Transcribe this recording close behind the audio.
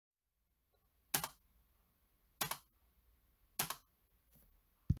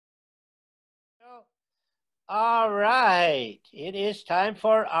All right, it is time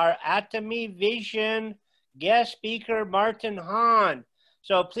for our Atomy Vision guest speaker, Martin Hahn.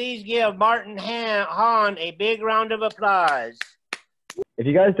 So please give Martin Hahn a big round of applause. If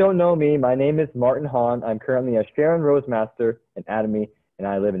you guys don't know me, my name is Martin Hahn. I'm currently a Sharon Rose Master in Atomy, and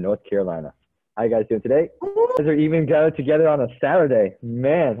I live in North Carolina. How you guys doing today? You guys are even gathered together on a Saturday.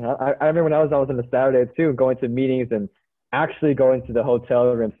 Man, I remember when I was on a Saturday too, going to meetings and actually going to the hotel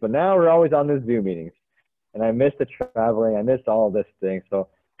rooms. But now we're always on the Zoom meetings. And I miss the traveling. I miss all of this thing. So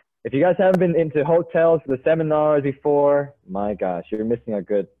if you guys haven't been into hotels for the seminars before, my gosh, you're missing a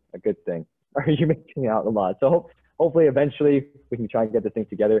good thing. Or you're missing out a lot. So hopefully eventually we can try and get this thing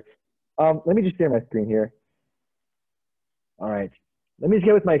together. Let me just share my screen here. All right. Let me just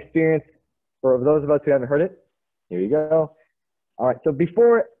get with my experience for those of us who haven't heard it. Here you go. All right. So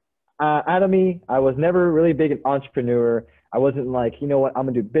before Atomy, I was never really big an entrepreneur. I wasn't like, you know what, I'm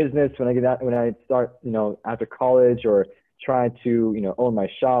gonna do business when I start, after college, or try to, own my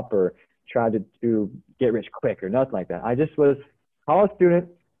shop, or try to get rich quick, or nothing like that. I just was a college student,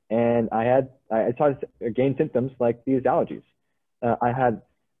 and I started to gain symptoms like these allergies. I had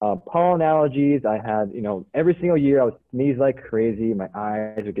pollen allergies. I had, every single year I would sneeze like crazy. My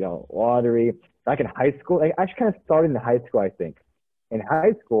eyes would get all watery. Back in high school, I actually kind of started in high school, I think. In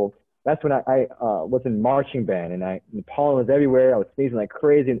high school, that's when I was in marching band, and the pollen was everywhere. I was sneezing like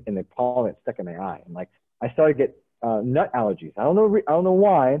crazy, and the pollen stuck in my eye. And I started to get nut allergies. I don't know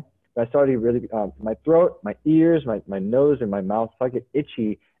why, but I started to really, my throat, my ears, my nose, and my mouth started to get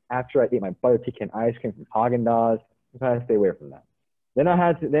itchy after I ate my butter pecan ice cream from Haagen-Dazs. I'm trying to stay away from that. Then I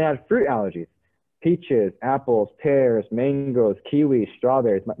had fruit allergies: peaches, apples, pears, mangoes, kiwis,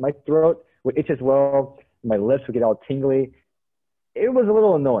 strawberries. My throat would itch as well. My lips would get all tingly. It was a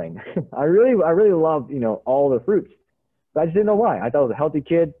little annoying. I really loved, all the fruits, but I just didn't know why. I thought I was a healthy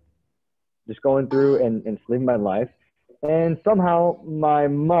kid, just going through and living my life. And somehow my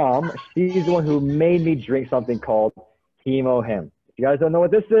mom, she's the one who made me drink something called Hahn. If you guys don't know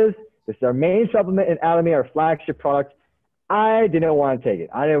what this is our main supplement in Atomy, our flagship product. I didn't want to take it.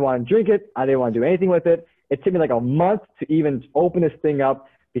 I didn't want to drink it. I didn't want to do anything with it. It took me like a month to even open this thing up,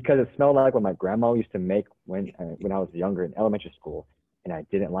 because it smelled like what my grandma used to make when I was younger in elementary school, and I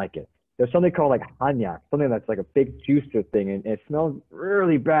didn't like it. There's something called like Hahn, something that's like a big juicer thing, and it smelled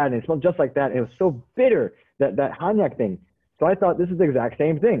really bad, and it smelled just like that, and it was so bitter, that Hahn thing. So I thought, this is the exact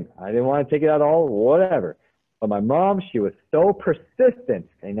same thing. I didn't want to take it at all, whatever. But my mom, she was so persistent.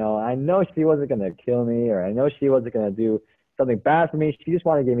 I know she wasn't going to kill me, or I know she wasn't going to do something bad for me. She just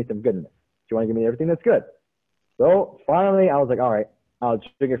wanted to give me some goodness. She wanted to give me everything that's good. So finally, I was like, all right, I'll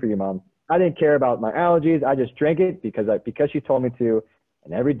drink it for you, Mom. I didn't care about my allergies. I just drank it because she told me to.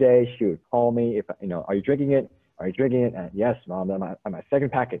 And every day she would call me, are you drinking it? Are you drinking it? And yes, Mom, I'm on my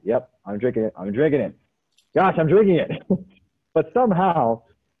second packet. Yep, I'm drinking it. I'm drinking it. Gosh, I'm drinking it. But somehow,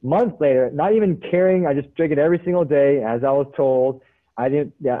 months later, not even caring, I just drank it every single day as I was told. I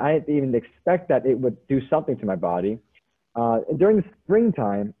didn't even expect that it would do something to my body. During the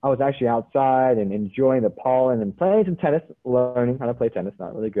springtime, I was actually outside and enjoying the pollen and playing some tennis, learning how to play tennis.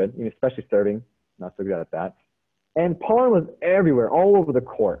 Not really good, especially serving, not so good at that. And pollen was everywhere, all over the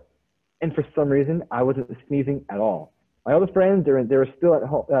court. And for some reason, I wasn't sneezing at all. My other friends, they were still at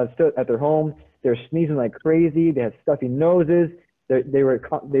home, at their home. They were sneezing like crazy. They had stuffy noses. They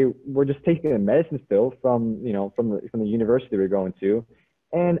were just taking the medicine still from the university they were going to,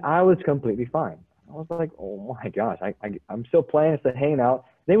 and I was completely fine. I was like, oh my gosh, I'm still playing, still hanging out.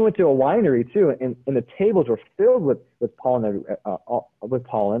 Then we went to a winery too, and the tables were filled with pollen,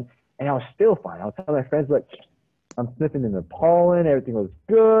 and I was still fine. I was telling my friends, look, I'm sniffing in the pollen, everything was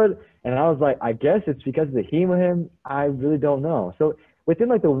good, and I was like, I guess it's because of the Hahn. I really don't know. So within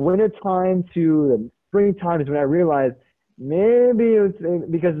like the winter time to the springtime is when I realized maybe it was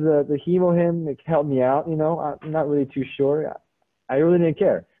because of the Hahn. It helped me out. I'm not really too sure. I really didn't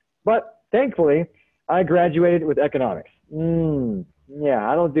care, but thankfully, I graduated with economics. Yeah,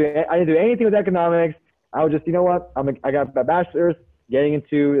 I didn't do anything with economics. I was just, I got my bachelor's, getting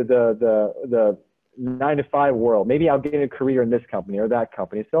into the 9-to-5 world. Maybe I'll get a career in this company or that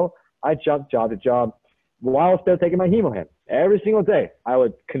company. So I jumped job to job while still taking my Hahn. Every single day, I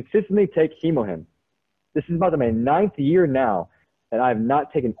would consistently take Hahn. This is about my 9th year now, and I've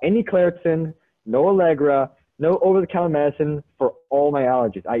not taken any Claritin, no Allegra, no over-the-counter medicine for all my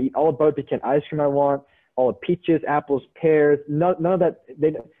allergies. I eat all the butter pecan ice cream I want, all the peaches, apples, pears, none of that.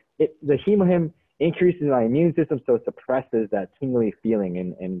 The Hahn increases my immune system, so it suppresses that tingly feeling,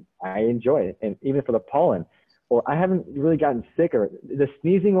 and I enjoy it. And even for the pollen, or I haven't really gotten sick, or the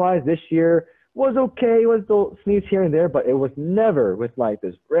sneezing-wise this year was okay. It was still sneeze here and there, but it was never with like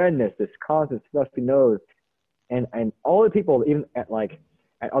this redness, this constant stuffy nose. and all the people, even at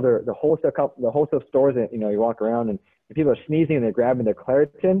the wholesale stores that, you know, you walk around and people are sneezing and they're grabbing their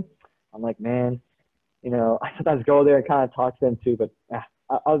Claritin. I'm like, man, you know, I sometimes go there and kind of talk to them too, but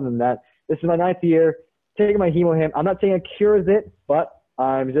other than that, this is my 9th year taking my HemoHim. I'm not saying it cures it, but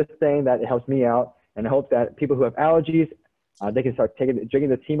I'm just saying that it helps me out, and I hope that people who have allergies, they can start drinking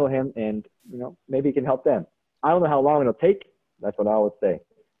the HemoHim, and, you know, maybe it can help them. I don't know how long it'll take. That's what I would say.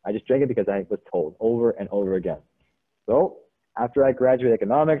 I just drank it because I was told over and over again. So after I graduated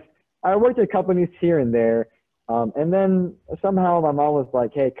economics, I worked at companies here and there. And then somehow my mom was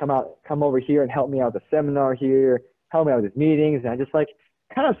like, hey, come over here and help me out with the seminar here, help me out with these meetings. And I just like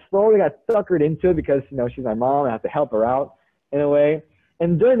kind of slowly got suckered into it because, you know, she's my mom. I have to help her out in a way.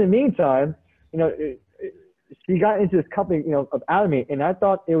 And during the meantime, you know, she got into this company, you know, of Atomy, and I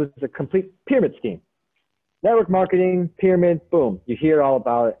thought it was a complete pyramid scheme. Network marketing, pyramid, boom. You hear all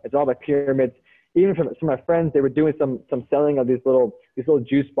about it. It's all about pyramids. Even from my friends, they were doing some selling of these little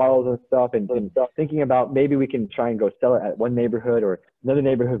juice bottles and stuff, and thinking about maybe we can try and go sell it at one neighborhood or another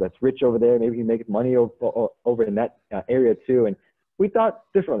neighborhood that's rich over there. Maybe we can make money over in that area too. And we thought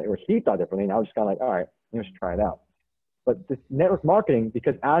differently, or he thought differently, and I was just kind of like, all right, let's try it out. But this network marketing,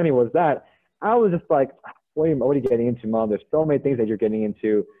 because Atomy was that, I was just like, what are you getting into, Mom? There's so many things that you're getting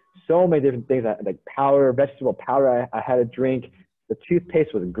into, so many different things, like powder, vegetable powder I had to drink. The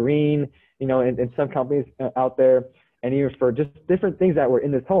toothpaste was green, you know, in some companies out there. And even for just different things that were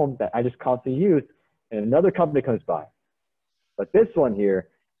in this home that I just constantly used, and another company comes by. But this one here,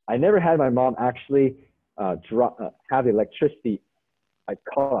 I never had my mom actually have the electricity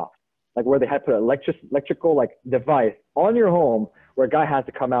cut off, like where they had to put an electrical like device on your home where a guy has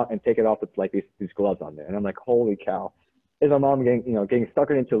to come out and take it off with like these gloves on there. And I'm like, holy cow, is my mom getting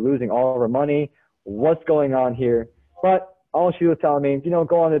suckered into losing all of her money? What's going on here? But all she was telling me, you know,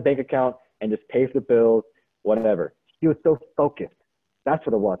 go on the bank account and just pay for the bills, whatever. She was so focused. That's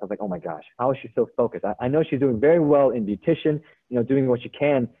what it was. I was like, oh my gosh, how is she so focused? I know she's doing very well in beautician, you know, doing what she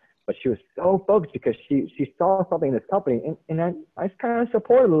can, but she was so focused because she saw something in this company, and I kind of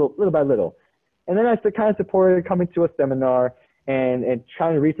supported little by little. And then I kind of supported coming to a seminar and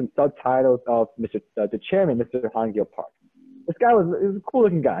trying to read some subtitles of the chairman, Mr. Hahn Park. This guy was a cool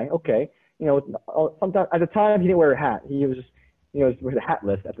looking guy. Okay. You know, sometimes at the time he didn't wear a hat. He was just, you know, was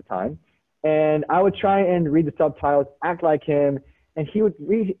hatless at the time. And I would try and read the subtitles, act like him, and he would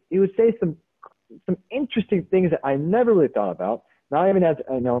say some interesting things that I never really thought about. Not even as,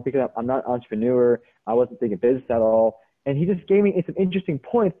 you know, because I'm not an entrepreneur, I wasn't thinking business at all. And he just gave me some interesting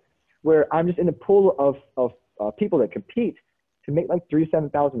points where I'm just in a pool of people that compete to make like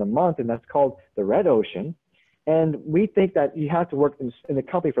 $37,000 a month, and that's called the red ocean. And we think that you have to work in the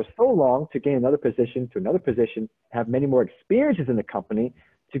company for so long to gain another position to another position, have many more experiences in the company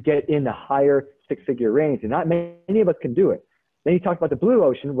to get in the higher six-figure range. And not many of us can do it. Then you talk about the blue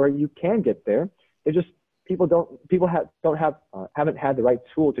ocean where you can get there. It's just haven't had the right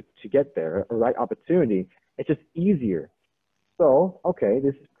tool to get there, or right opportunity. It's just easier. So, okay,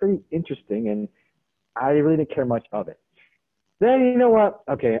 this is pretty interesting, and I really didn't care much of it. Then, you know what?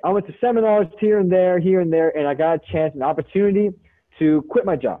 Okay, I went to seminars here and there, and I got a chance, an opportunity to quit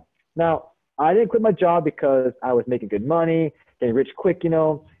my job. Now, I didn't quit my job because I was making good money, getting rich quick, you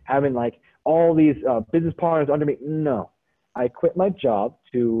know, having like all these business partners under me. No, I quit my job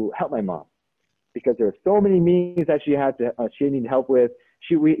to help my mom because there were so many meetings that she needed help with.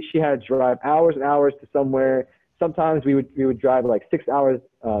 She had to drive hours and hours to somewhere. Sometimes we would drive like 6 hours,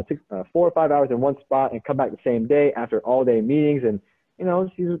 4 or 5 hours in one spot and come back the same day after all day meetings. And, you know,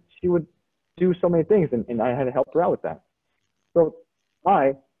 she would do so many things, and I had to help her out with that. So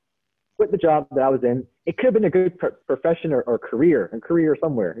I quit the job that I was in. It could have been a good profession or career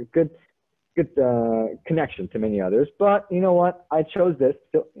somewhere, a good connection to many others. But you know what? I chose this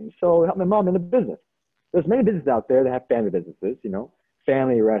so help my mom in the business. There's many businesses out there that have family businesses, you know,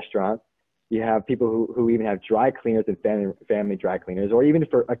 family restaurants. You have people who even have dry cleaners and family dry cleaners, or even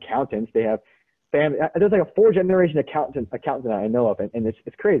for accountants, they have family. There's like a 4-generation accountant that I know of, and it's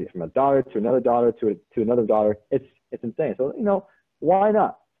crazy, from a daughter to another daughter to another daughter. It's insane. So, you know, why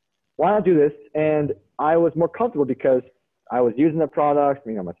not? Why not do this? And I was more comfortable because I was using the products.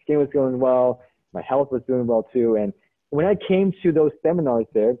 You know, my skin was doing well, my health was doing well too. And when I came to those seminars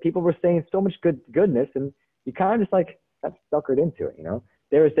there, people were saying so much goodness, and you kind of just like got suckered into it. You know,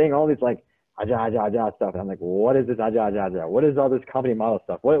 they were saying all these like aja stuff, and I'm like, what is this aja? What is all this company model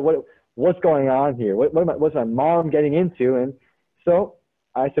stuff? What's going on here? What's my mom getting into? And so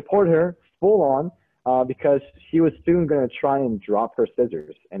I supported her full on because she was soon going to try and drop her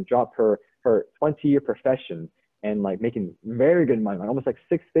scissors and drop her 20-year profession and like making very good money, almost like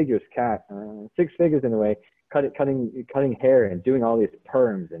 6 figures in a way, cutting hair and doing all these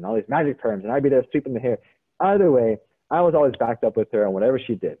perms and all these magic perms, and I'd be there sweeping the hair. Either way, I was always backed up with her on whatever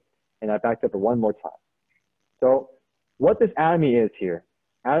she did, and I backed up her one more time. So what this Atomy is here,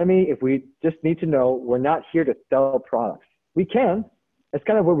 Atomy, if we just need to know, we're not here to sell products. We can. It's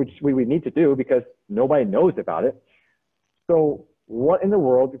kind of what we need to do because nobody knows about it. So what in the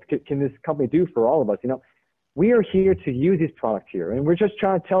world can this company do for all of us? You know, we are here to use these products here, and we're just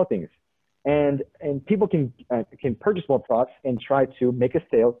trying to tell things. And people can purchase more products and try to make a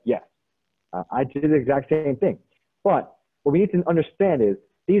sale. Yes, I did the exact same thing. But what we need to understand is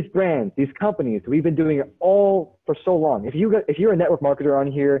these brands, these companies, we've been doing it all for so long. If you're a network marketer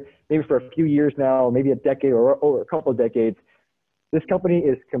on here, maybe for a few years now, maybe a decade or a couple of decades, this company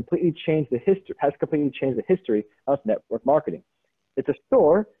has completely changed the history of network marketing. It's a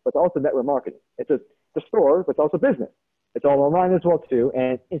store, but it's also network marketing. It's a store, but it's also business. It's all online as well too,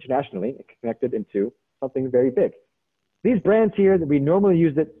 and internationally it's connected into something very big. These brands here that we normally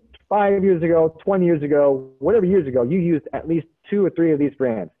used it 5 years ago, 20 years ago, whatever years ago, you used at least 2 or 3 of these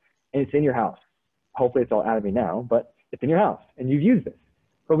brands, and it's in your house. Hopefully it's all Atomy now, but it's in your house, and you've used this.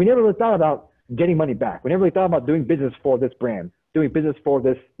 But we never really thought about getting money back. We never really thought about doing business for this brand, doing business for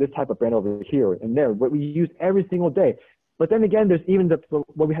this type of brand over here and there, what we use every single day. But then again, there's even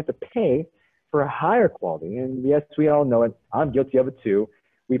what we have to pay for a higher quality. And yes, we all know it. I'm guilty of it too.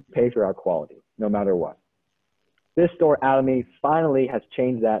 We pay for our quality, no matter what. This store, Atomy, finally has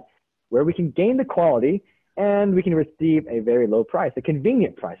changed that, where we can gain the quality and we can receive a very low price, a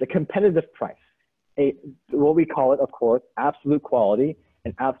convenient price, a competitive price. What we call it, of course, absolute quality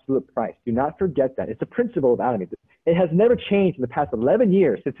and absolute price. Do not forget that. It's a principle of Atomy. It has never changed in the past 11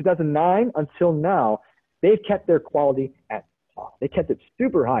 years. Since 2009 until now, they've kept their quality at top. They kept it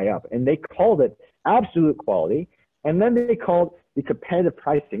super high up, and they called it absolute quality, and then they called the competitive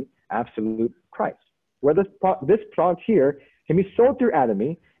pricing absolute price, where this product here can be sold through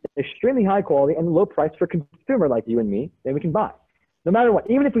Atomy, extremely high quality and low price for a consumer like you and me, then we can buy. No matter what,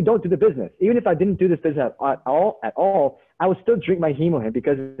 even if we don't do the business, even if I didn't do this business at all, I would still drink my Hemohin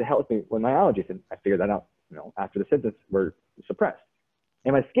because it helps me with my allergies, and I figured that out, you know, after the symptoms were suppressed.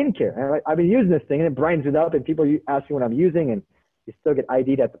 And my skincare, and I've been using this thing, and it brightens it up, and people ask me what I'm using, and you still get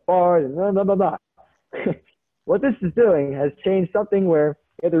ID'd at the bars, and blah, blah, blah, blah. What this is doing has changed something where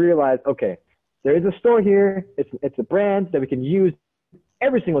you have to realize, okay, there is a store here, it's a brand that we can use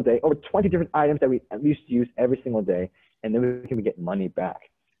every single day, over 20 different items that we at least use every single day, and then we can get money back.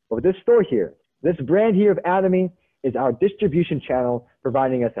 But with this store here, this brand here of Atomy is our distribution channel,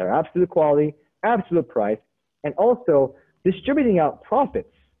 providing us our absolute quality, absolute price, and also distributing out profits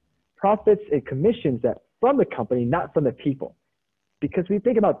and commissions from the company, not from the people. Because we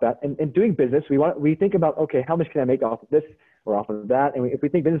think about that, and doing business, we think about, okay, how much can I make off of this or off of that? And if we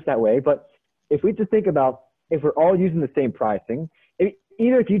think business that way, but if we just think about, if we're all using the same pricing,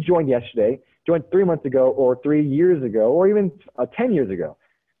 either if you joined yesterday, joined 3 months ago, or 3 years ago, or even 10 years ago,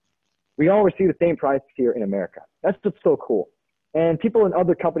 we all receive the same price here in America. That's what's so cool. And people in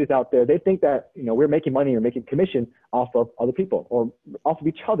other companies out there, they think that, you know, we're making money or making commission off of other people or off of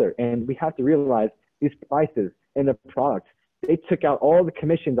each other. And we have to realize these prices and the products, they took out all the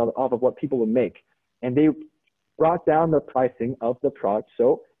commissions off of what people would make. And they brought down the pricing of the product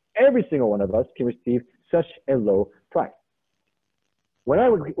so every single one of us can receive such a low price. When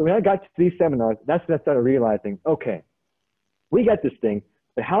I got to these seminars, that's when I started realizing, okay, we got this thing,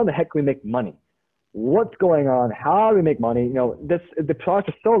 but how the heck can we make money? What's going on? How do we make money? You know, the products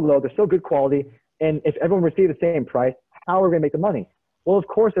are so low, they're so good quality, and if everyone receives the same price, how are we going to make the money? Well, of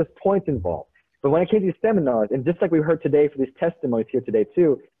course, there's points involved. But when I came to these seminars, and just like we heard today for these testimonies here today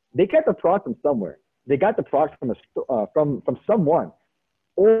too, they got the product from somewhere. They got the product from someone,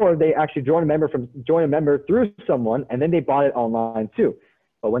 or they actually joined a member through someone, and then they bought it online too.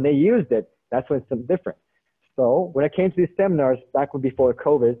 But when they used it, that's when it's something different. So when I came to these seminars back before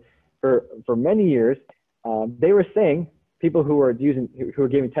COVID, for many years, they were saying, people who were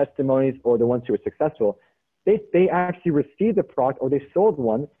giving testimonies or the ones who were successful, they actually received the product or they sold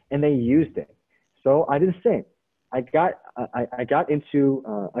one and they used it. So I did the same. I got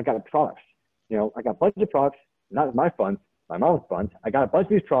products. You know, I got a bunch of products, not my funds, my mom's funds. I got a bunch of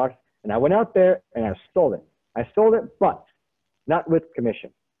these products and I went out there and I sold it. I sold it, but not with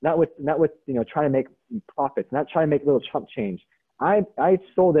commission, not with you know, trying to make profits, not trying to make a little chump change. I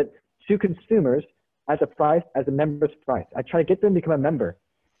sold it to consumers as a member's price. I try to get them to become a member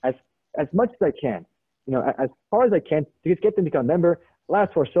as much as I can, you know, as far as I can to just get them to become a member.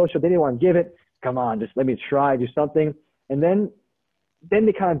 Last for social, they didn't want to give it. Come on, just let me try, do something. And then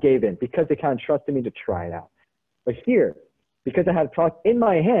they kind of gave in because they kind of trusted me to try it out. But here, because I had a product in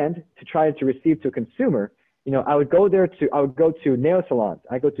my hand to try to receive to a consumer, You know, I would go to nail salons.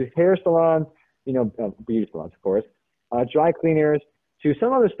 I go to hair salons, you know, beauty salons, of course, dry cleaners, to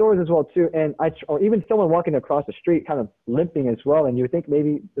some other stores as well too. And or even someone walking across the street kind of limping as well. And you would think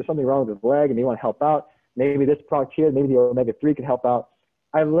maybe there's something wrong with his leg and they want to help out. Maybe this product here, maybe the omega-3 could help out.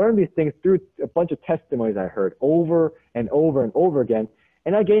 I learned these things through a bunch of testimonies I heard over and over and over again.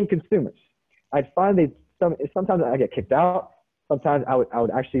 And I gained consumers. I'd find sometimes I get kicked out. Sometimes I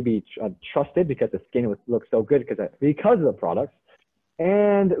would actually be trusted because the skin would look so good because of the products.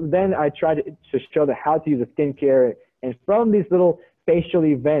 And then I tried to show them how to use the skincare. And from these little facial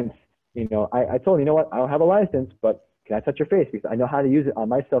events, you know, I told them, you know what, I don't have a license, but can I touch your face? Because I know how to use it on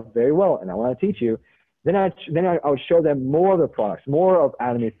myself very well, and I want to teach you. Then I would show them more of the products, more of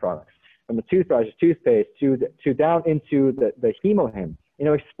Atomy's products, from the toothbrush, toothpaste, to down into the hemohim, you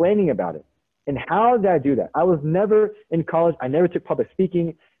know, explaining about it. And how did I do that? I was never in college. I never took public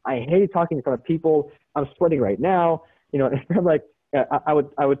speaking. I hated talking in front of people. I'm sweating right now. You know, I'm like, I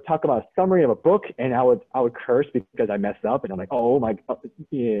would talk about a summary of a book, and I would curse because I messed up, and I'm like, oh my,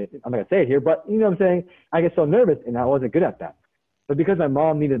 yeah, I'm not gonna say it here, but you know what I'm saying? I get so nervous, and I wasn't good at that. But because my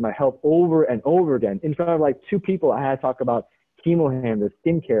mom needed my help over and over again, in front of like 2 people, I had to talk about chemoham, the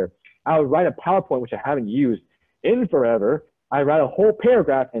skincare. I would write a PowerPoint, which I haven't used in forever. I write a whole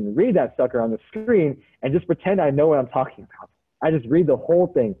paragraph and read that sucker on the screen and just pretend I know what I'm talking about. I just read the whole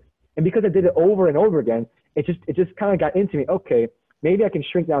thing. And because I did it over and over again, it just kind of got into me. Okay, maybe I can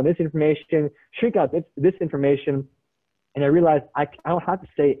shrink down this information, shrink out this information. And I realized I don't have to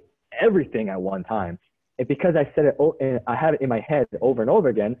say everything at one time. And because I said it, and I had it in my head over and over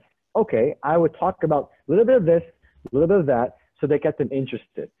again, okay, I would talk about a little bit of this, a little bit of that, so they get them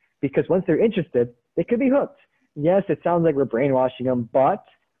interested. Because once they're interested, they could be hooked. Yes, it sounds like we're brainwashing them, but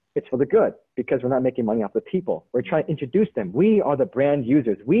it's for the good because we're not making money off the people. We're trying to introduce them. We are the brand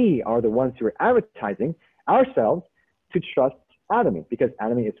users. We are the ones who are advertising ourselves to trust Atomy because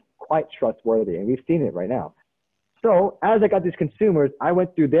Atomy is quite trustworthy, and we've seen it right now. So as I got these consumers, I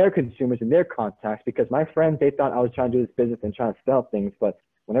went through their consumers and their contacts because my friends, they thought I was trying to do this business and trying to sell things. But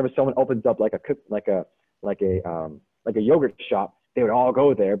whenever someone opens up like a yogurt shop, they would all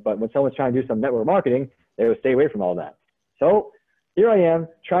go there. But when someone's trying to do some network marketing, they would stay away from all that. So here I am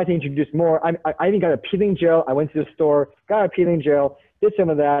trying to introduce more. I even got a peeling gel. I went to the store, got a peeling gel, did some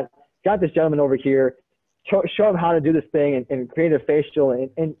of that, got this gentleman over here, show him how to do this thing and create a facial.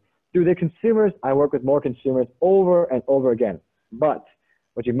 And through the consumers, I work with more consumers over and over again. But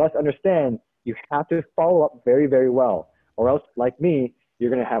what you must understand, you have to follow up very, very well. Or else, like me, you're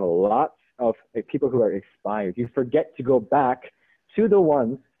going to have a lot of people who are expired. You forget to go back to the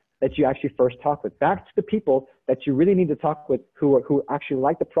ones that you actually first talked with, back to the people that you really need to talk with who actually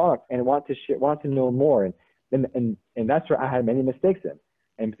like the product and want to know more. And that's where I had many mistakes in.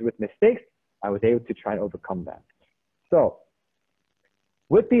 And with mistakes, I was able to try and overcome that. So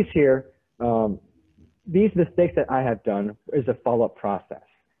with these here, these mistakes that I have done is a follow-up process.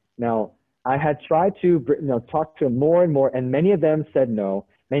 Now, I had tried to talk to them more and more, and many of them said no.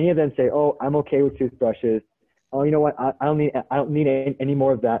 Many of them say, oh, I'm okay with toothbrushes. Oh, you know what? I don't need any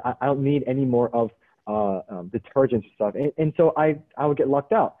more of that. I don't need any more of detergents and stuff. And so I would get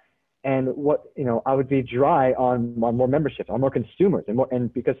locked out. And I would be dry on more memberships, on more consumers,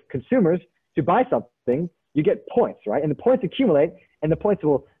 and because consumers, to buy something, you get points, right? And the points accumulate, and the points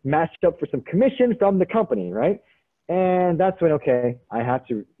will match up for some commission from the company, right? And that's when, okay, I have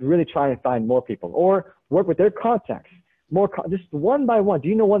to really try and find more people or work with their contacts, just one by one. Do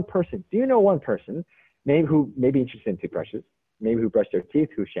you know one person? Maybe who may be interested in toothbrushes, maybe who brush their teeth,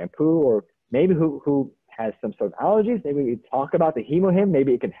 who shampoo, or maybe who has some sort of allergies. Maybe we talk about the hemohim,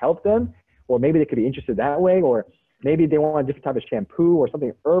 maybe it can help them, or maybe they could be interested that way, or maybe they want a different type of shampoo or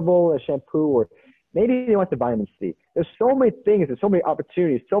something herbal, a shampoo, or maybe they want the vitamin C. There's so many things, there's so many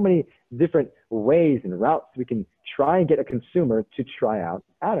opportunities, so many different ways and routes we can try and get a consumer to try out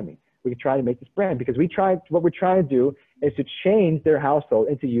Atomy. We can try to make this brand because what we're trying to do is to change their household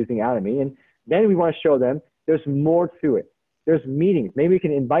into using Atomy. And then we want to show them there's more to it. There's meetings. Maybe we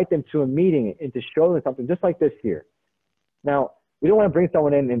can invite them to a meeting and to show them something just like this here. Now, we don't want to bring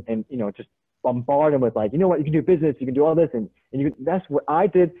someone in and just bombard them with like, you know what, you can do business, you can do all this. And that's what I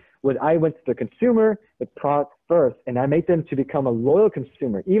did. Was I went to the consumer, the product first, and I make them to become a loyal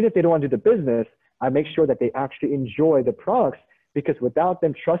consumer. Even if they don't want to do the business, I make sure that they actually enjoy the products, because without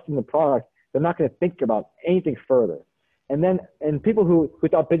them trusting the product, they're not going to think about anything further. And people who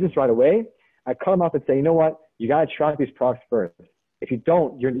thought business right away, I cut them off and say, you know what, you got to try these products first. If you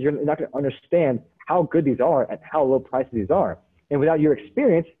don't, you're not going to understand how good these are and how low prices these are. And without your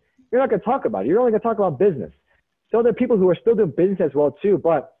experience, you're not going to talk about it. You're only going to talk about business. So there are people who are still doing business as well too,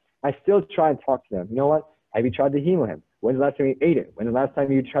 but I still try and talk to them. You know what? Have you tried the Hahn? When's the last time you ate it? When's the last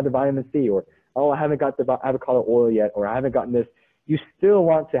time you tried the vitamin C? Or, oh, I haven't got the avocado oil yet, or I haven't gotten this. You still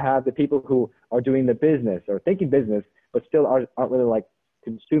want to have the people who are doing the business or thinking business, but still aren't really like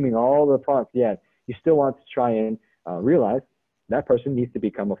consuming all the products yet. You still want to try and realize that person needs to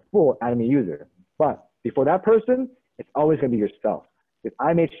become a full Atomy user. But before that person, it's always going to be yourself. Because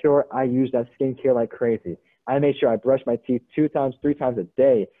I made sure I used that skincare like crazy. I made sure I brushed my teeth 2 times, 3 times a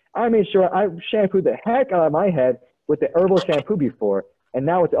day. I made sure I shampooed the heck out of my head with the herbal shampoo before, and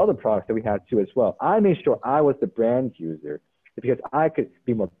now with the other products that we have too as well. I made sure I was the brand user because I could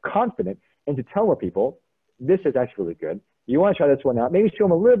be more confident and to tell more people, this is actually really good. You want to try this one out. Maybe show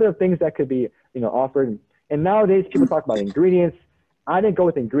them a little bit of things that could be, offered. And nowadays, people talk about ingredients. I didn't go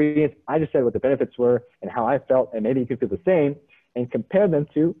with ingredients. I just said what the benefits were and how I felt, and maybe you could feel the same and compare them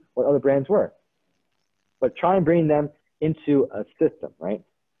to what other brands were. But try and bring them into a system, right?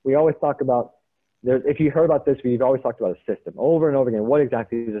 We always talk about, if you heard about this, we've always talked about a system over and over again. What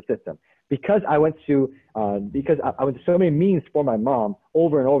exactly is a system? Because I went to so many meetings for my mom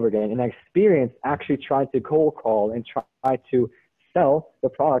over and over again, and I experienced actually trying to cold call and try to sell the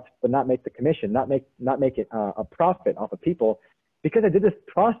product, but not make the commission, not make it a profit off of people. Because I did this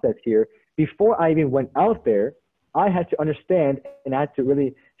process here, before I even went out there, I had to understand and I had to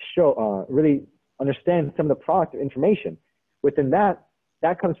really understand some of the product information. Within that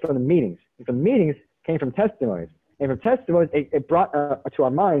comes from the meetings. And from meetings came from testimonies. And from testimonies, it brought to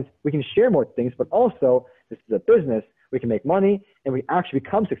our minds, we can share more things, but also this is a business, we can make money, and we actually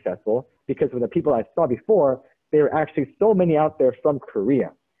become successful because of the people I saw before, there were actually so many out there from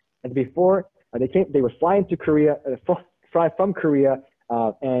Korea. And before, they would fly into Korea, fly from Korea,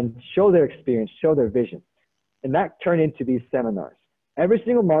 and show their experience, show their vision. And that turned into these seminars. Every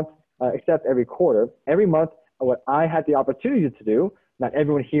single month, except every quarter, every month, what I had the opportunity to do, not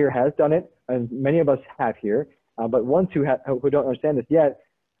everyone here has done it, and many of us have here, but ones who don't understand this yet,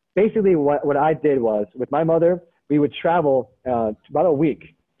 basically what I did was, with my mother, we would travel about a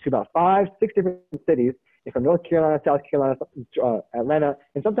week to about 5, 6 different cities, from North Carolina, South Carolina, Atlanta,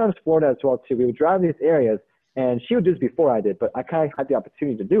 and sometimes Florida as well too. We would drive these areas, and she would do this before I did, but I kind of had the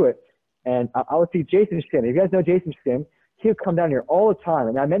opportunity to do it. And I would see Jason Schim. If you guys know Jason Schim, he would come down here all the time,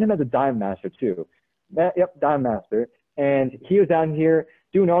 and I met him as a dime master too. Dime master. And he was down here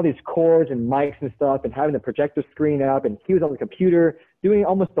doing all these cords and mics and stuff and having the projector screen up, and he was on the computer doing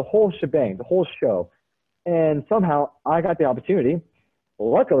almost the whole shebang, the whole show. And somehow I got the opportunity.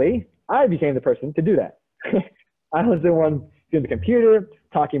 Luckily, I became the person to do that. I was the one doing the computer,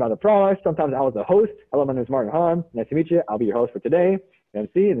 talking about the products. Sometimes I was the host. Hello, my name is Martin Hahn. Nice to meet you. I'll be your host for today.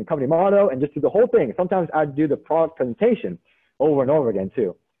 MC and the company motto, and just do the whole thing. Sometimes I'd do the product presentation over and over again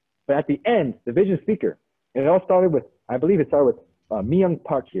too. But at the end, the vision speaker, and it all started with, I believe it started with Mi-young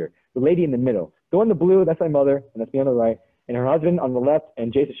Park here, the lady in the middle. The one in the blue, that's my mother, and that's me on the right, and her husband on the left,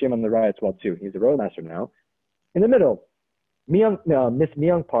 and Jason Shim on the right as well too. He's a roadmaster now. In the middle, Miss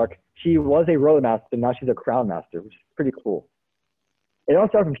Mi-young Park, she was a roadmaster, now she's a crown master, which is pretty cool. It all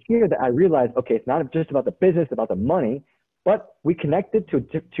started from here that I realized, okay, it's not just about the business, about the money, but we connected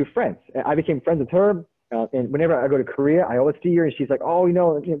to friends. I became friends with her, and whenever I go to Korea, I always see her, and she's like, oh,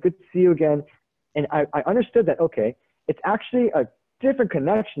 good to see you again. And I understood that, okay, it's actually a different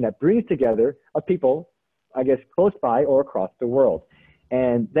connection that brings together a people, I guess, close by or across the world.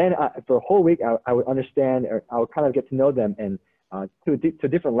 And then for a whole week, I would understand, or I would kind of get to know them and to a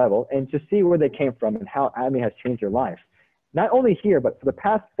different level, and to see where they came from and how Atomy has changed their life. Not only here, but for the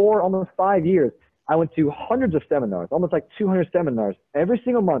past 4, almost 5 years, I went to hundreds of seminars, almost like 200 seminars. Every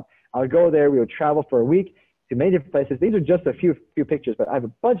single month, I would go there. We would travel for a week to many different places. These are just a few pictures, but I have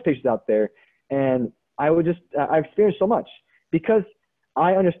a bunch of pictures out there. And I experienced so much because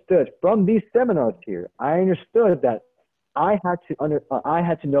I understood from these seminars here, I understood that I had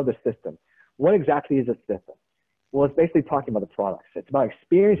to know the system. What exactly is a system? Well, it's basically talking about the products. It's about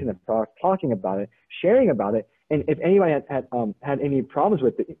experiencing the product, talking about it, sharing about it. And if anybody had any problems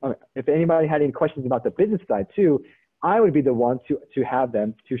with it, if anybody had any questions about the business side too, I would be the one to have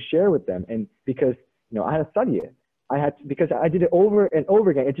them, to share with them. And because, I had to study it. Because I did it over and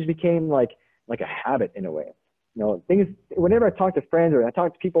over again, it just became like a habit in a way. Whenever I talk to friends or I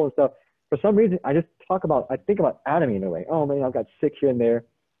talk to people and stuff, for some reason, I think about Atomy in a way. Oh man, I've got sick here and there.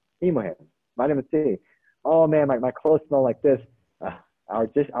 Emo vitamin C. Oh man, my clothes smell like this. Our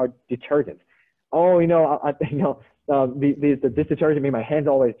detergent. Oh, the dish detergent made my hands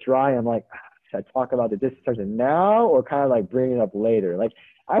always dry. I'm like, should I talk about the dish detergent now or kind of like bring it up later? Like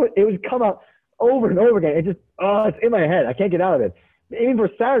it would come out over and over again. It's in my head. I can't get out of it. Even for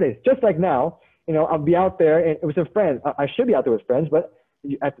Saturdays, just like now, I'll be out there and with some friends. I should be out there with friends, but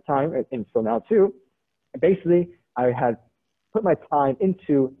at the time, and so now too, basically, I had put my time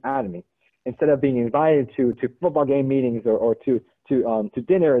into Atomy instead of being invited to football game meetings or to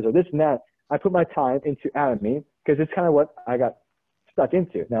dinners or this and that. I put my time into Atomy because it's kind of what I got stuck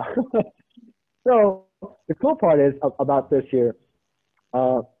into now. So the cool part is about this here.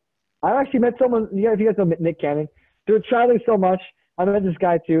 I actually met someone. If you guys know Nick Cannon, they're traveling so much. I met this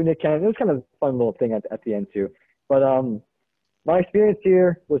guy too, Nick Cannon. It was kind of a fun little thing at the end too. But my experience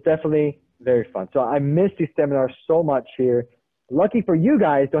here was definitely very fun. So I miss these seminars so much here. Lucky for you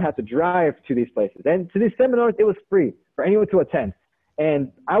guys, don't have to drive to these places. And to these seminars, it was free for anyone to attend.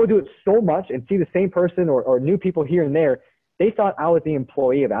 And I would do it so much and see the same person or new people here and there. They thought I was the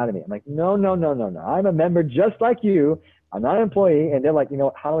employee of Atomy. I'm like, no. I'm a member just like you. I'm not an employee. And they're like,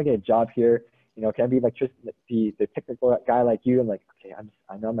 how do I get a job here? Can I be like just the technical guy like you? I'm like, okay,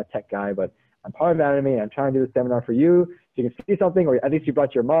 I know I'm a tech guy, but I'm part of Atomy and I'm trying to do a seminar for you so you can see something, or at least you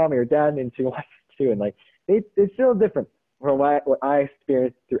brought your mom or your dad into watch it too. And like, it's still different from what I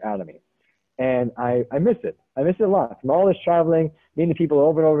experienced through Atomy. And I miss it. I miss it a lot. From all this traveling, meeting people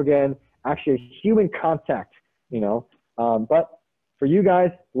over and over again, actually human contact, But for you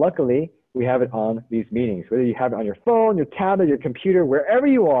guys, luckily, we have it on these meetings. Whether you have it on your phone, your tablet, your computer, wherever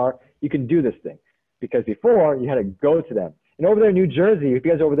you are, you can do this thing. Because before, you had to go to them. And over there in New Jersey, if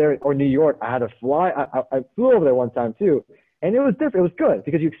you guys are over there, or New York, I had to fly. I flew over there one time too. And it was different. It was good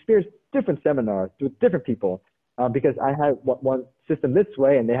because you experienced different seminars with different people. Because I had one system this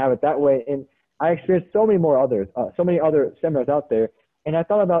way and they have it that way. And I experienced so many other seminars out there. And I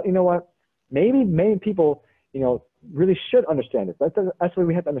thought about, what, maybe people, really should understand this. That's what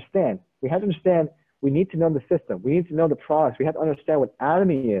we have to understand. We have to understand we need to know the system. We need to know the products. We have to understand what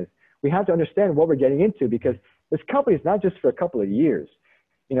Atomy is. We have to understand what we're getting into because this company is not just for a couple of years.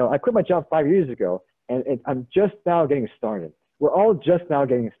 I quit my job 5 years ago and I'm just now getting started. We're all just now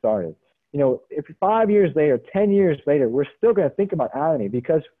getting started. If 5 years later, 10 years later, we're still going to think about Atomy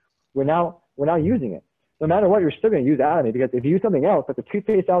because we're now using it. No matter what, you're still going to use Atomy because if you use something else, like the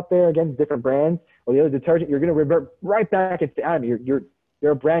toothpaste out there, again, different brands, or the other detergent, you're going to revert right back into Atomy.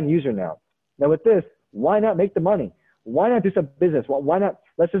 You're a brand user now. Now with this, why not make the money? Why not do some business? Why not?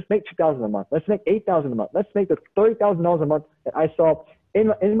 Let's just make $2,000 a month. Let's make $8,000 a month. Let's make the $30,000 a month that I saw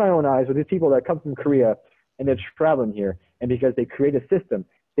in my own eyes with these people that come from Korea and they're traveling here. And because they create a system,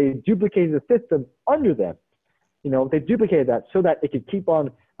 they duplicated the system under them. They duplicated that so that it could keep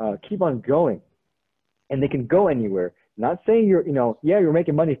on going, and they can go anywhere. Not saying you're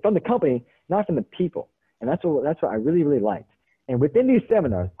making money from the company, not from the people. And that's what I really, really liked. And within these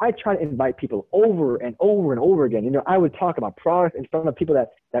seminars, I try to invite people over and over and over again. I would talk about products in front of people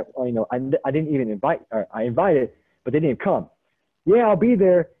that I didn't even invite, or I invited, but they didn't come. Yeah, I'll be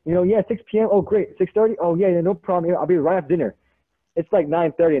there. 6 p.m. Oh, great. 6:30. Oh, yeah, no problem. I'll be right after dinner. It's like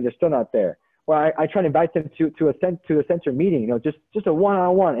 9:30 and they're still not there. Well, I try to invite them to a center meeting. Just a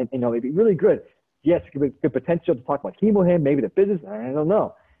one-on-one, and it'd be really good. Yes, good potential to talk about Hemohim, maybe the business. I don't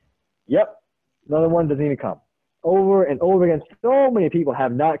know. Yep, another one doesn't even come. Over and over again, so many people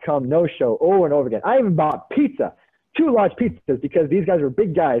have not come, no show, over and over again. I even bought pizza, 2 large pizzas, because these guys were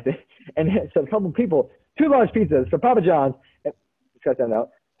big guys, and so a couple people, 2 large pizzas from Papa John's. Cut that out.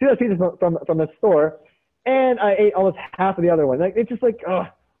 2 large pizzas from the store, and I ate almost half of the other one. Like it's just like,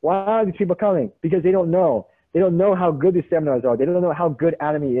 why are these people coming? Because they don't know. They don't know how good these seminars are. They don't know how good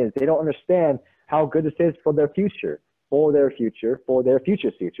Atomy is. They don't understand how good this is for their future, for their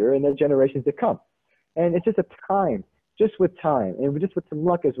future's future, and their generations to come. And it's just a time, just with time, and just with some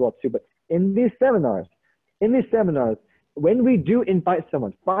luck as well too. But in these seminars, when we do invite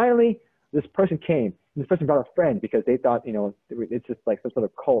someone, finally this person came, and this person brought a friend because they thought, it's just like some sort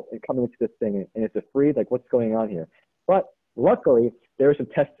of cult and coming into this thing, and it's a free, like what's going on here? But luckily, there are some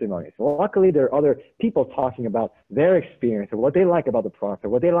testimonies. Luckily, there are other people talking about their experience or what they like about the product or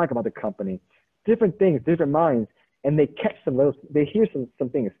what they like about the company, different things, different minds, and they catch they hear some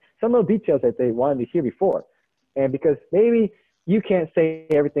things, some little details that they wanted to hear before. And because maybe you can't say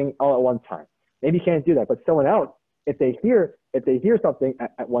everything all at one time. Maybe you can't do that, but someone else, if they hear something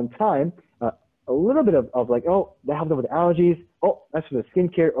at one time, a little bit of like, oh, that helps with allergies. Oh, that's for the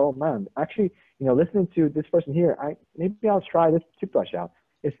skincare. Oh man, actually, listening to this person here, maybe I'll try this toothbrush out.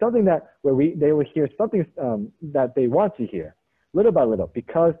 It's something that they will hear something that they want to hear, little by little,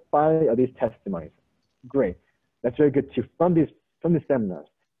 because finally of these testimonies. Great, that's very good too from these seminars.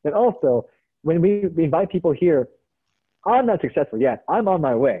 And also, when we invite people here, I'm not successful yet. I'm on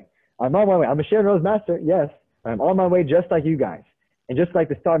my way. I'm a Sharon Rose Master, yes. I'm on my way, just like you guys, and just like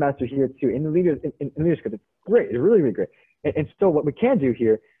the Star Master here too. In leadership, it's great. It's really, really great. And so what we can do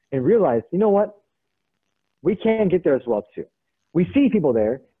here and realize, what? We can get there as well too. We see people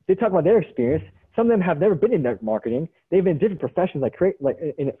there. They talk about their experience. some of them have never been in network marketing. They've been in different professions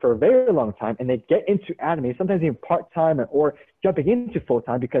in it for a very long time, and they get into Atomy, sometimes even part-time or jumping into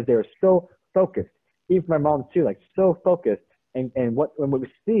full-time because they are so focused. Even for my mom too, like so focused. And what we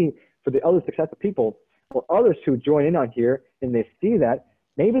see for the other successful people or others who join in on here and they see that,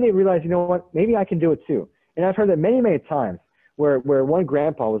 maybe they realize, you know what, maybe I can do it too. And I've heard that many, many times where one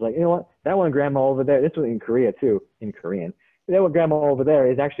grandpa was like, you know what, that one grandma over there, this was in Korea too, in Korean. That one grandma over there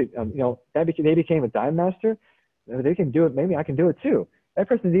is actually, you know, they became a dime master. They can do it. Maybe I can do it too. That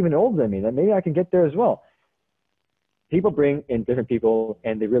person's even older than me. That maybe I can get there as well. People bring in different people,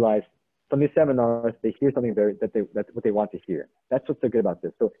 and they realize from these seminars they hear something that's what they want to hear. That's what's so good about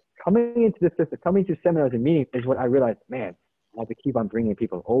this. So coming into this system, coming to seminars and meetings is what I realized. Man, I have to keep on bringing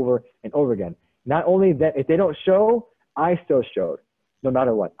people over and over again. Not only that, if they don't show, I still showed, no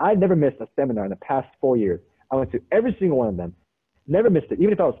matter what. I never missed a seminar in the past 4 years. I went to every single one of them. Never missed it.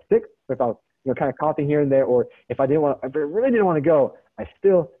 Even if I was sick, or if I was, you know, kind of coughing here and there, or if I really didn't want to go, I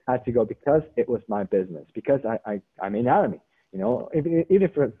still had to go because it was my business. Because I'm in Atomy. You know, even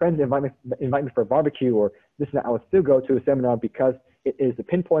if friends invite me for a barbecue or this and that, I would still go to a seminar because it is a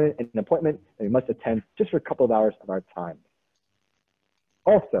pinpointed an appointment that we must attend just for a couple of hours of our time.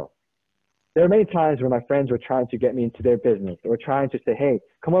 Also, there are many times where my friends were trying to get me into their business or trying to say, hey,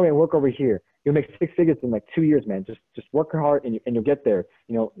 come over and work over here. You'll make 6 figures in like 2 years, man. Just work hard and you'll get there.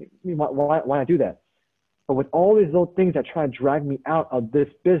 You know, why not do that? But with all these little things that try to drag me out of this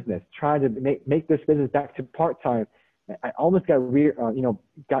business, trying to make this business back to part-time, I almost got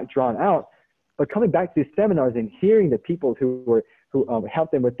drawn out. But coming back to these seminars and hearing the people who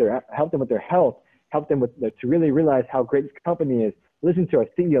helped them with their health, helped them to really realize how great this company is, listen to our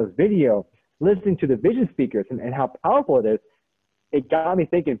CEO's video, listening to the vision speakers and how powerful it is, it got me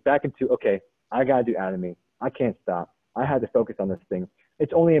thinking back into, okay, I got to do Atomy. I can't stop. I had to focus on this thing.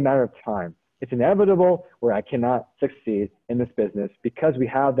 It's only a matter of time. It's inevitable where I cannot succeed in this business because we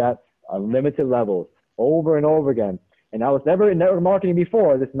have that limited levels over and over again. And I was never in network marketing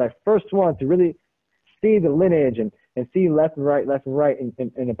before. This is my first one to really see the lineage and see left and right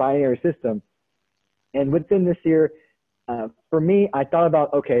in a binary system. And within this year, for me, I thought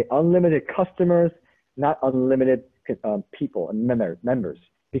about, okay, unlimited customers, not unlimited people and members.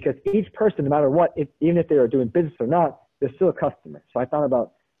 Because each person, no matter what, even if they are doing business or not, they're still a customer. So I thought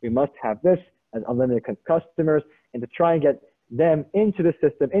about, we must have this as unlimited customers and to try and get them into the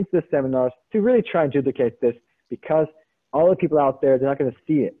system, into the seminars, to really try and duplicate this because all the people out there, they're not going to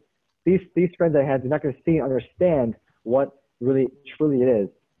see it. These friends I had, they're not going to see and understand what really truly it is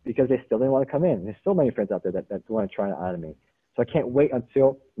because they still didn't want to come in. There's so many friends out there that want to try it out of me. So I can't wait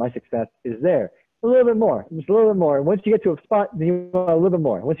until my success is there. A little bit more, just a little bit more. And once you get to a spot, then you want a little bit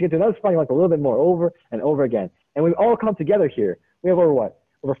more. Once you get to another spot, you want a little bit more, over and over again. And we all come together here. We have over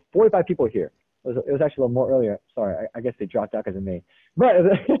 45 people here. It was actually a little more earlier. Sorry, I guess they dropped out because of me. But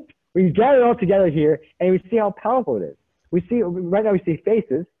we gather all together here, and we see how powerful it is. We see right now we see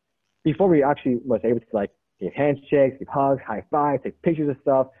faces before we actually was able to like give handshakes, give hugs, high fives, take pictures of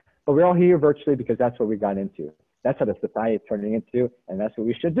stuff. But we're all here virtually because that's what we got into. That's how the society is turning into, and that's what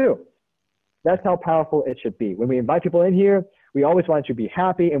we should do. That's how powerful it should be. When we invite people in here, we always want you to be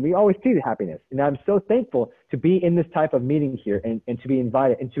happy, and we always see the happiness. And I'm so thankful to be in this type of meeting here and to be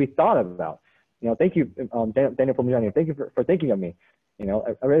invited and to be thought about. You know, thank you, Daniel from Johnny. Thank you for thinking of me. You know,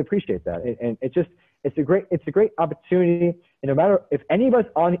 I really appreciate that. And it's a great opportunity. And no matter if any of us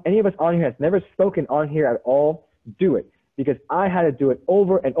on here has never spoken on here at all, do it. Because I had to do it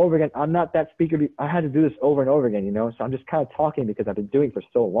over and over again. I'm not that speaker. I had to do this over and over again, you know. So I'm just kind of talking because I've been doing it for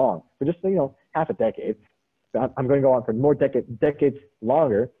so long, for just, you know, half a decade. But I'm going to go on for more decades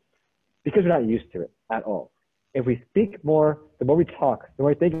longer because we're not used to it at all. If we speak more, the more we talk, the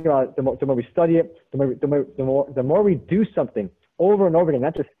more we think about it, the more we study it, the more we do something over and over again,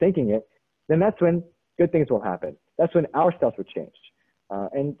 not just thinking it, then that's when good things will happen. That's when our stuff will change.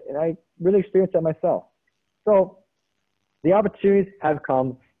 And I really experienced that myself. So the opportunities have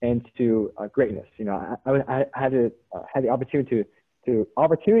come into greatness. You know, I had the opportunity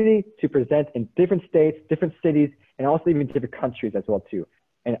to present in different states, different cities, and also even different countries as well too.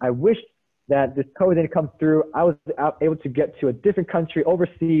 And I wish that this COVID didn't come through. I was able to get to a different country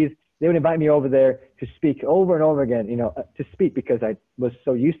overseas. They would invite me over there to speak over and over again, you know, to speak because I was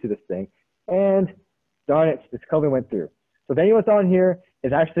so used to this thing. And darn it, this COVID went through. So if anyone's on here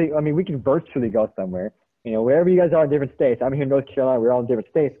is actually, I mean, we can virtually go somewhere. You know, wherever you guys are in different states. I'm here in North Carolina. We're all in different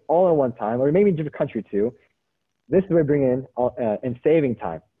states, all at one time, or maybe in different country too. This is where we bring in saving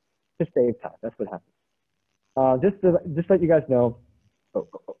time. Just save time. That's what happens. Just let you guys know.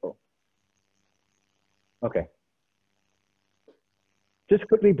 Okay. Just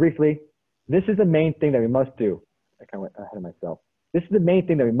quickly, briefly, This is the main thing that we must do. I kind of went ahead of myself. This is the main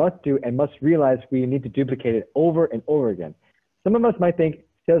thing that we must do and must realize we need to duplicate it over and over again. Some of us might think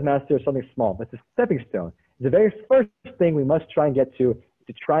sales master is something small, but it's a stepping stone. The very first thing we must try and get to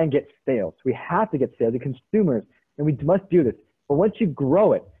try and get sales. We have to get sales, the consumers, and we must do this. But once you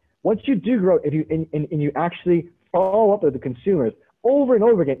grow it, once you do grow it, if you and you actually follow up with the consumers over and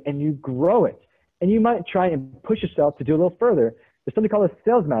over again, and you grow it, and you might try and push yourself to do a little further. There's something called a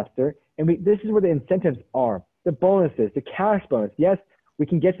sales master, and this is where the incentives are, the bonuses, the cash bonus. Yes, we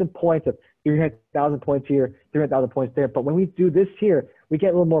can get some points of 300,000 points here, 300,000 points there, but when we do this here, we get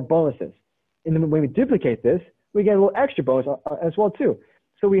a little more bonuses. And then when we duplicate this, we get a little extra bonus as well too.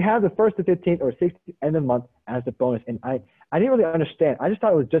 So we have the 1st to 15th or 16th end of the month as the bonus. And I didn't really understand. I just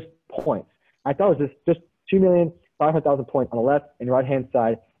thought it was just points. I thought it was just 2,500,000 points on the left and right hand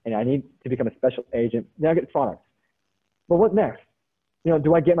side, and I need to become a special agent. Then I get products. But what next? You know,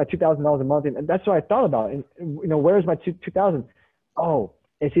 do I get my $2,000 a month? And that's what I thought about. And you know, where's my 2,000? Oh,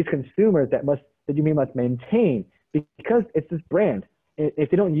 it's these consumers that you must maintain, because it's this brand.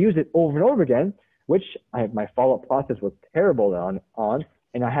 If they don't use it over and over again, which my follow-up process was terrible on,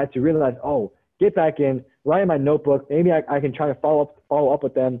 and I had to realize, oh, get back in, write in my notebook. Maybe I can try to follow up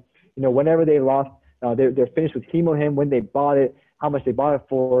with them. You know, whenever they lost, they're finished with Hemohim, when they bought it, how much they bought it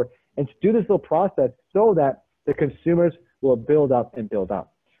for, and to do this little process so that the consumers will build up and build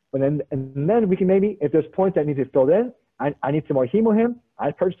up. And then we can maybe, if there's points that need to be filled in, I need some more Hemohim,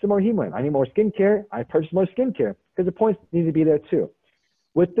 I purchase some more Hemohim. I need more skincare, I purchase more skincare, because the points need to be there too.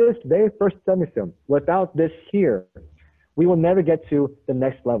 With this very first semi-sim, without this here, we will never get to the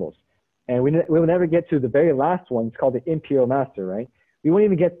next levels. And we will never get to the very last one. It's called the Imperial Master, right? We won't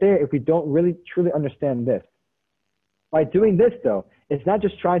even get there if we don't really truly understand this. By doing this, though, it's not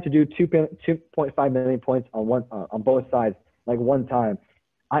just trying to do 2.5 million points on both sides, like one time.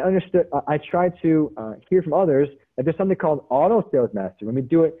 I tried to hear from others that there's something called auto sales master. When we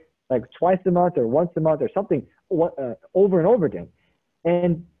do it like twice a month or once a month or something over and over again.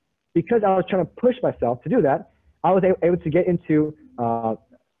 And because I was trying to push myself to do that, I was able to get into, I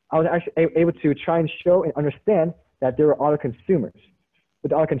was actually able to try and show and understand that there were auto consumers.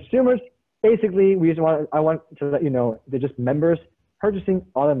 With auto consumers, basically, I want to let you know, they're just members purchasing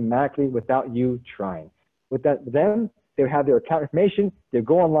automatically without you trying. With them, they have their account information, they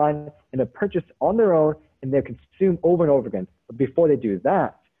go online and they purchase on their own, and they consume over and over again. But before they do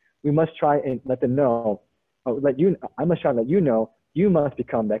that, we must try and let them know, I must try and let you know, you must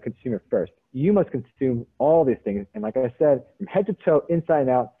become that consumer first. You must consume all these things. And like I said, from head to toe, inside and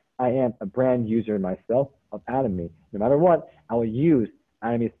out, I am a brand user myself of Atomy. No matter what, I will use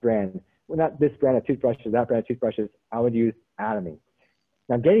Atomy's brand. Well, not this brand of toothbrushes, that brand of toothbrushes. I would use Atomy.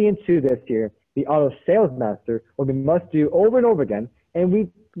 Now, getting into this here, the auto sales master, what we must do over and over again, and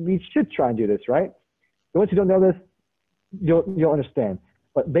we should try and do this, right? So once you don't know this, you'll understand.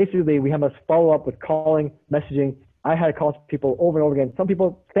 But basically, we must follow up with calling, messaging. I had to call people over and over again. Some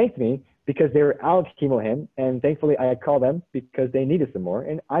people thanked me because they were out of Hemohim, and thankfully I had called them because they needed some more,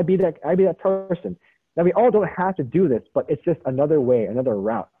 and I'd be that person. Now, we all don't have to do this, but it's just another way, another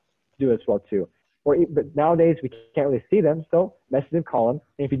route to do it as well too. But nowadays we can't really see them, so message them, call them,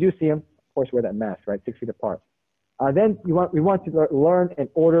 and if you do see them, of course, wear that mask, right, 6 feet apart. Then we want to learn and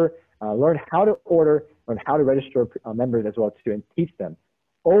order, learn how to order, learn how to register members as well too, and teach them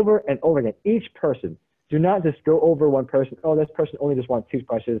over and over again. Each person. Do not just go over one person. Oh, this person only just wants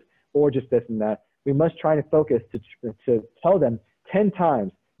toothbrushes or just this and that. We must try to focus to tell them 10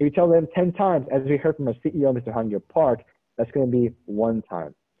 times. If you tell them 10 times, as we heard from our CEO, Mr. Hahn Park, that's going to be one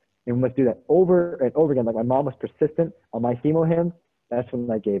time. And we must do that over and over again. Like my mom was persistent on my Hemohim, that's when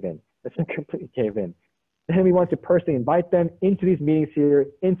I gave in. That's when I completely gave in. Then we want to personally invite them into these meetings here,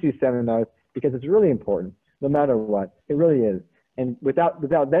 into these seminars, because it's really important, no matter what. It really is. And without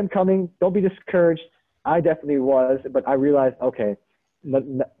them coming, don't be discouraged. I definitely was, but I realized, okay,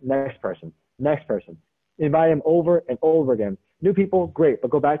 next person. Invite them over and over again. New people, great,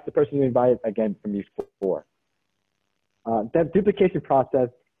 but go back to the person you invited again from before. That duplication process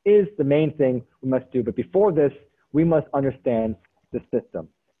is the main thing we must do, but before this, we must understand the system.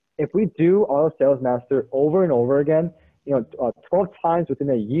 If we do Auto Sales Master over and over again, 12 times within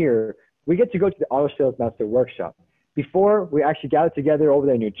a year, we get to go to the Auto Sales Master workshop. Before, we actually gathered together over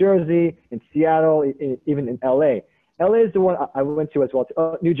there in New Jersey, in Seattle, even in LA. LA is the one I went to as well.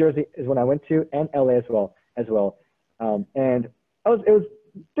 New Jersey is one I went to, and LA as well. And it was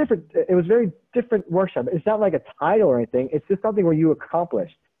different. It was very different workshop. It's not like a title or anything. It's just something where you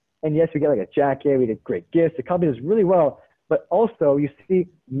accomplish. And yes, we get like a jacket. We did great gifts. The company does really well. But also, you see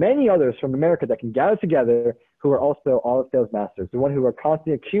many others from America that can gather together who are also Auto Sales Masters, the one who are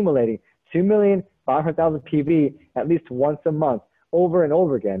constantly accumulating 2,500,000 PV at least once a month, over and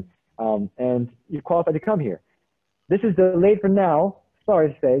over again, and you qualified to come here. This is delayed for now. Sorry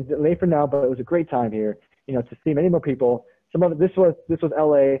to say, it's delayed for now, but it was a great time here, to see many more people. Some of it, this was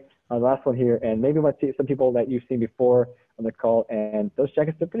LA, the last one here, and maybe we might see some people that you've seen before on the call, and those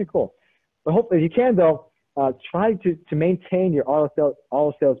jackets are pretty cool. But hopefully, if you can though, try to maintain your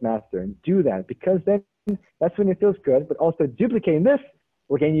auto sales master and do that, because then that's when it feels good. But also duplicating this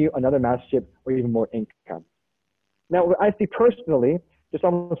will gain you another mastership or even more income. Now, what I see personally, just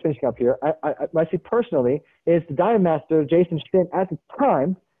almost finishing up here, what I see personally is the Diamond Master, Jason Shin, at the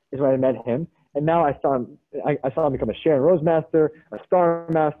time is when I met him. And now I saw him become a Sharon Rose Master, a Star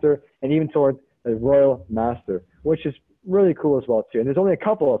Master, and even towards a Royal Master, which is really cool as well too. And there's only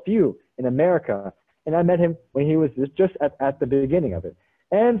a few in America. And I met him when he was just at the beginning of it.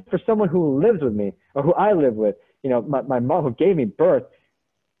 And for someone who lives with me, or who I live with, my mom who gave me birth,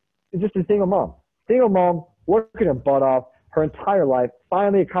 is just a single mom working her butt off her entire life,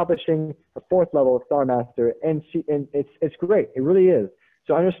 finally accomplishing her 4th level of Star Master, and it's great. It really is.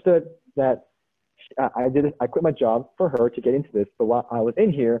 So I understood that I quit my job for her to get into this, but while I was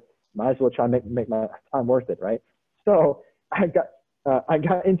in here, might as well try and make my time worth it, right? So I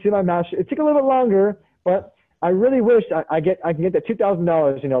got into my master. It took a little bit longer, but I really wish I can get that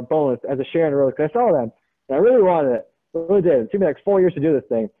 $2,000 bonus as a Sharon Rose, because I saw them and I really wanted it. I really did. It took me like 4 years to do this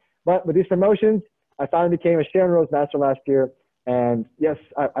thing, but with these promotions, I finally became a Sharon Rose Master last year, and yes,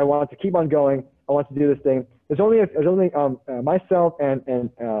 I wanted to keep on going. I want to do this thing. There's only myself and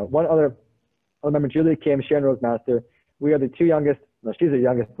one other member, Julie Kim, Sharon Rose Master. We are the 2 youngest. No, she's the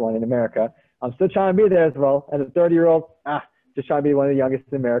youngest one in America. I'm still trying to be there as well. As a 30-year-old, just trying to be one of the youngest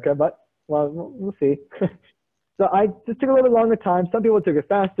in America, but well, we'll see. So I just took a little bit longer time. Some people took it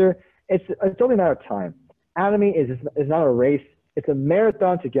faster. It's only a matter of time. Atomy is not a race. It's a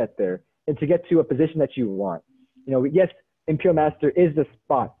marathon to get there and to get to a position that you want. Yes, Imperial Master is the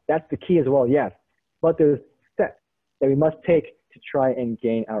spot. That's the key as well, yes. But there's steps that we must take to try and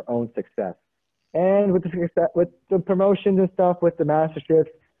gain our own success. And with the promotions and stuff, with the masterships,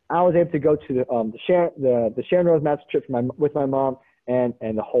 I was able to go to the Sharon Rose Master trip with my mom and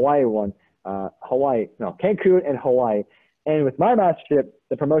the Hawaii one, Cancun and Hawaii. And with my mastership,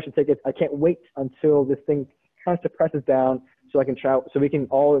 the promotion tickets, I can't wait until this thing kind of suppresses down so I can travel, so we can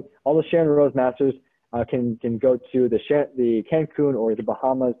all the Sharon Rose Masters can go to the Cancun or the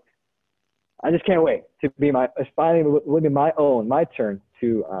Bahamas. I just can't wait to be finally will be my turn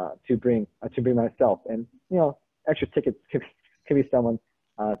to bring myself, and extra tickets could be someone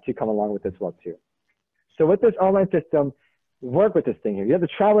to come along with this well too. So with this online system, work with this thing here. You have to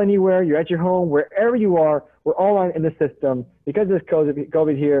travel anywhere. You're at your home, wherever you are. We're all in the system. Because of this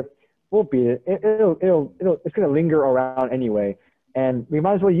COVID here, we'll beat it. It's going to linger around anyway. And we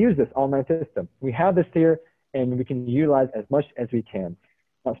might as well use this online system. We have this here, and we can utilize as much as we can.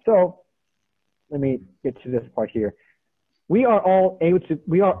 So let me get to this part here. We are all able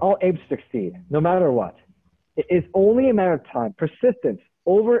to succeed, no matter what. It is only a matter of time, persistence,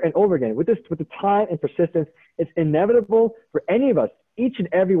 over and over again. With the time and persistence, it's inevitable for any of us, each and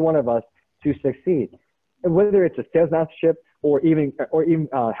every one of us, to succeed. And whether it's a sales mastership, or even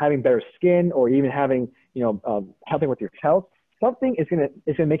having better skin, or even having helping with your health, something is gonna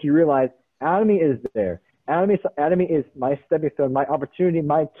make you realize Atomy is there. Atomy is my stepping stone, my opportunity,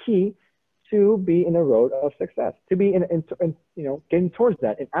 my key to be in the road of success, to be getting towards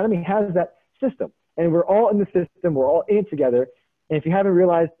that. And Atomy has that system, and we're all in the system. We're all in it together. And if you haven't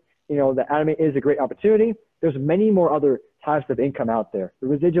realized, that Atomy is a great opportunity, there's many more other types of income out there, the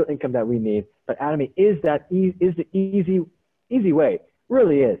residual income that we need. But Atomy is the easy way. It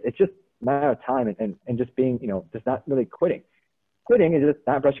really is. It's just a matter of time and just being, just not really quitting. Quitting is just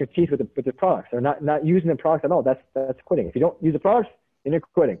not brushing your teeth with the products, or not using the products at all. That's quitting. If you don't use the products, then you're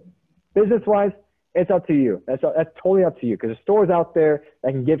quitting. Business-wise, it's up to you. That's totally up to you, because there's stores out there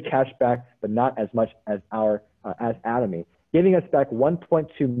that can give cash back, but not as much as as Atomy, giving us back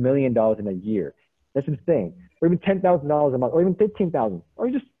 $1.2 million in a year. That's insane. Or even $10,000 a month, or even $15,000, or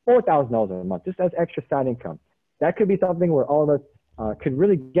just $4,000 a month, just as extra side income. That could be something where all of us could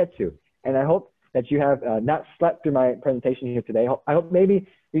really get to. And I hope that you have not slept through my presentation here today. I hope maybe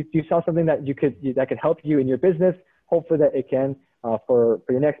you saw something that that could help you in your business. Hopefully that it can for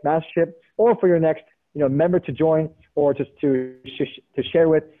your next mastership, or for your next member to join, or just to share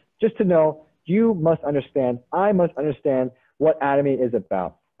with. Just to know, you must understand. I must understand what Atomy is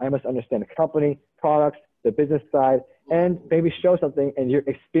about. I must understand the company, products, the business side, and maybe show something and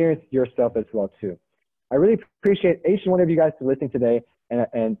experience yourself as well too. I really appreciate each and one of you guys for listening today.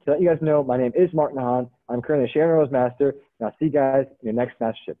 And to let you guys know, my name is Martin Hahn. I'm currently a Sharon Rose Master, and I'll see you guys in your next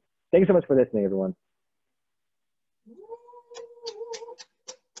mastership. Thanks so much for listening, everyone.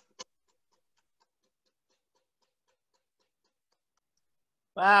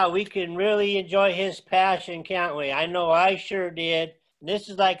 Wow, we can really enjoy his passion, can't we? I know I sure did. This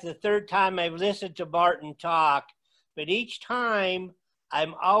is like the third time I've listened to Martin talk, but each time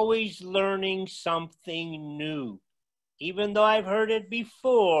I'm always learning something new. Even though I've heard it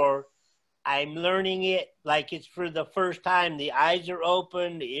before, I'm learning it like it's for the first time. The eyes are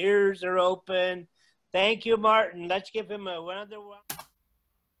open, the ears are open. Thank you, Martin. Let's give him another one.